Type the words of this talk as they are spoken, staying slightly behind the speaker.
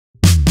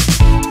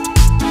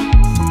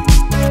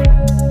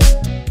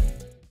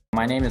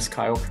My name is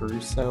Kyle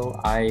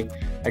Caruso. I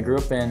grew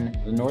up in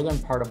the northern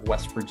part of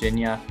West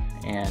Virginia,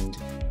 and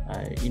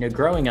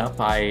growing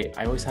up, I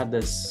always had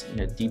this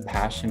deep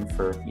passion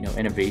for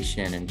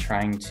innovation and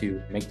trying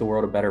to make the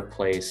world a better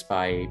place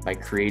by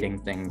creating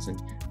things and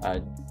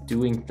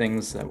doing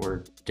things that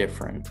were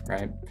different,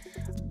 right?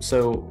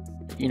 So,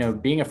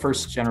 being a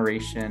first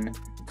generation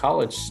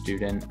college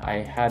student, I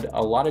had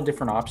a lot of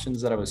different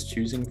options that I was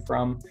choosing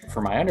from for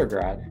my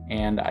undergrad,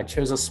 and I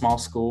chose a small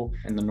school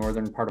in the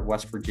northern part of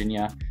West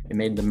Virginia. It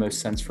made the most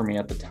sense for me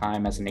at the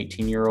time as an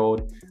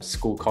 18-year-old, a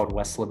school called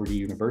West Liberty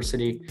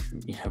University.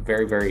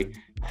 Very, very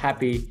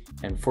happy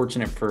and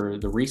fortunate for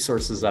the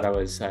resources that I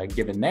was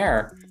given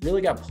there.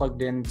 Really got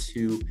plugged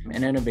into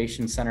an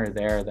innovation center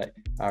there that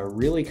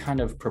really kind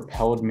of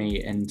propelled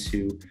me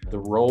into the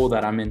role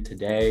that I'm in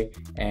today,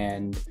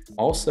 and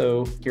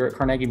also here at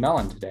Carnegie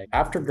Mellon today.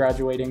 After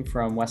graduating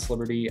from West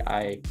Liberty,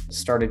 I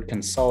started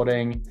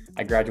consulting.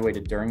 I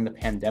graduated during the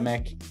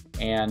pandemic,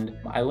 and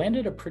I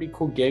landed a pretty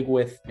cool gig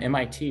with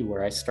MIT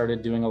where I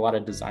started doing a lot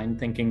of design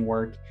thinking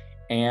work.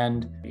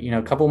 And,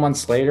 a couple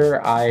months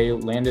later, I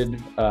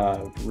landed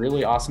a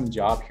really awesome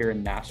job here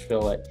in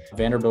Nashville at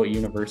Vanderbilt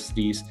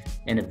University's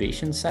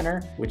Innovation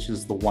Center, which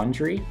is the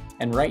Wondery.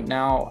 And right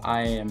now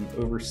I am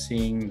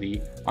overseeing the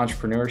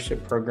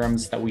entrepreneurship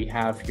programs that we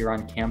have here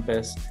on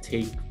campus.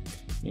 Take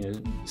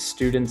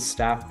students,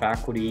 staff,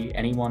 faculty,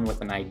 anyone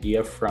with an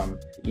idea from,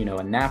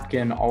 a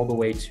napkin all the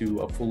way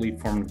to a fully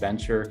formed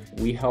venture.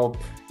 We help,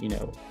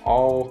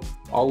 all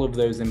of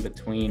those in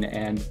between.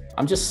 And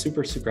I'm just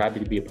super, super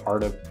happy to be a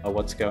part of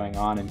what's going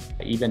on. And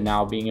even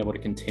now being able to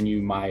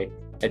continue my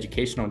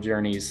educational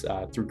journeys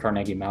through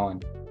Carnegie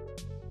Mellon.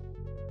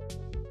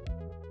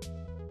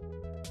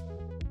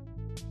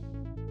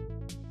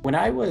 When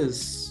I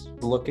was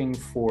looking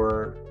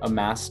for a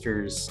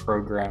master's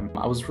program,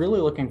 I was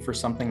really looking for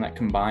something that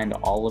combined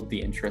all of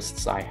the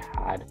interests I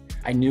had.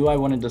 I knew I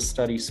wanted to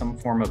study some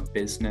form of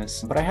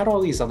business, but I had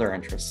all these other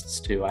interests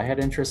too. I had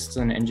interests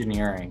in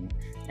engineering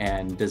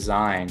and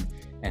design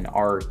and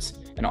art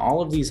and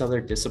all of these other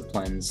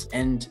disciplines.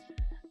 And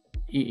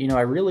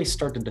I really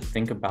started to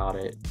think about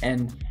it,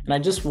 and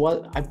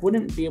I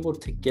wouldn't be able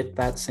to get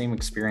that same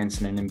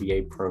experience in an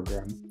MBA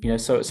program.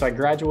 So I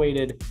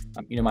graduated,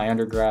 my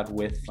undergrad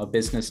with a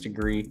business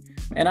degree,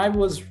 and I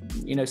was,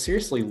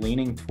 seriously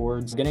leaning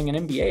towards getting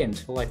an MBA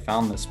until I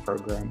found this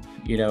program.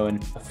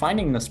 And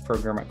finding this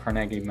program at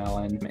Carnegie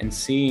Mellon and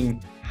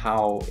seeing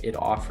how it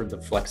offered the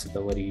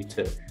flexibility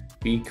to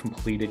be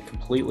completed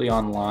completely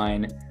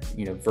online,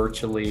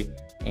 virtually,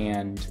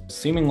 and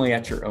seemingly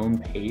at your own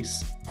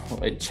pace.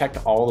 It checked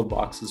all the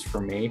boxes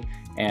for me,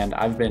 and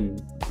I've been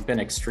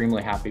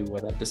extremely happy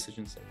with that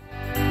decision so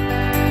far.